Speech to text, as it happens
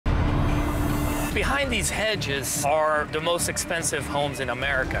Behind these hedges are the most expensive homes in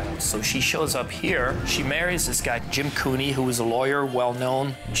America. So she shows up here. She marries this guy, Jim Cooney, who is a lawyer,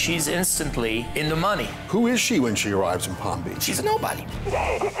 well-known. She's instantly in the money. Who is she when she arrives in Palm Beach? She's a nobody. He's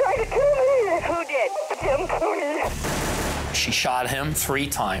trying to kill me. Who did? Jim Cooney. She shot him 3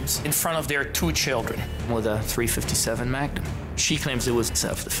 times in front of their 2 children with a .357 Magnum. She claims it was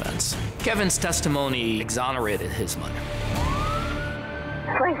self-defense. Kevin's testimony exonerated his mother.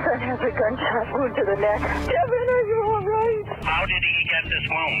 My son has a gunshot wound to the neck. Kevin, are you all right? How did he get this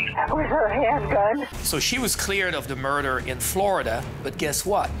wound? With her handgun. So she was cleared of the murder in Florida, but guess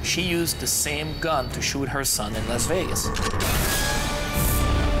what? She used the same gun to shoot her son in Las Vegas.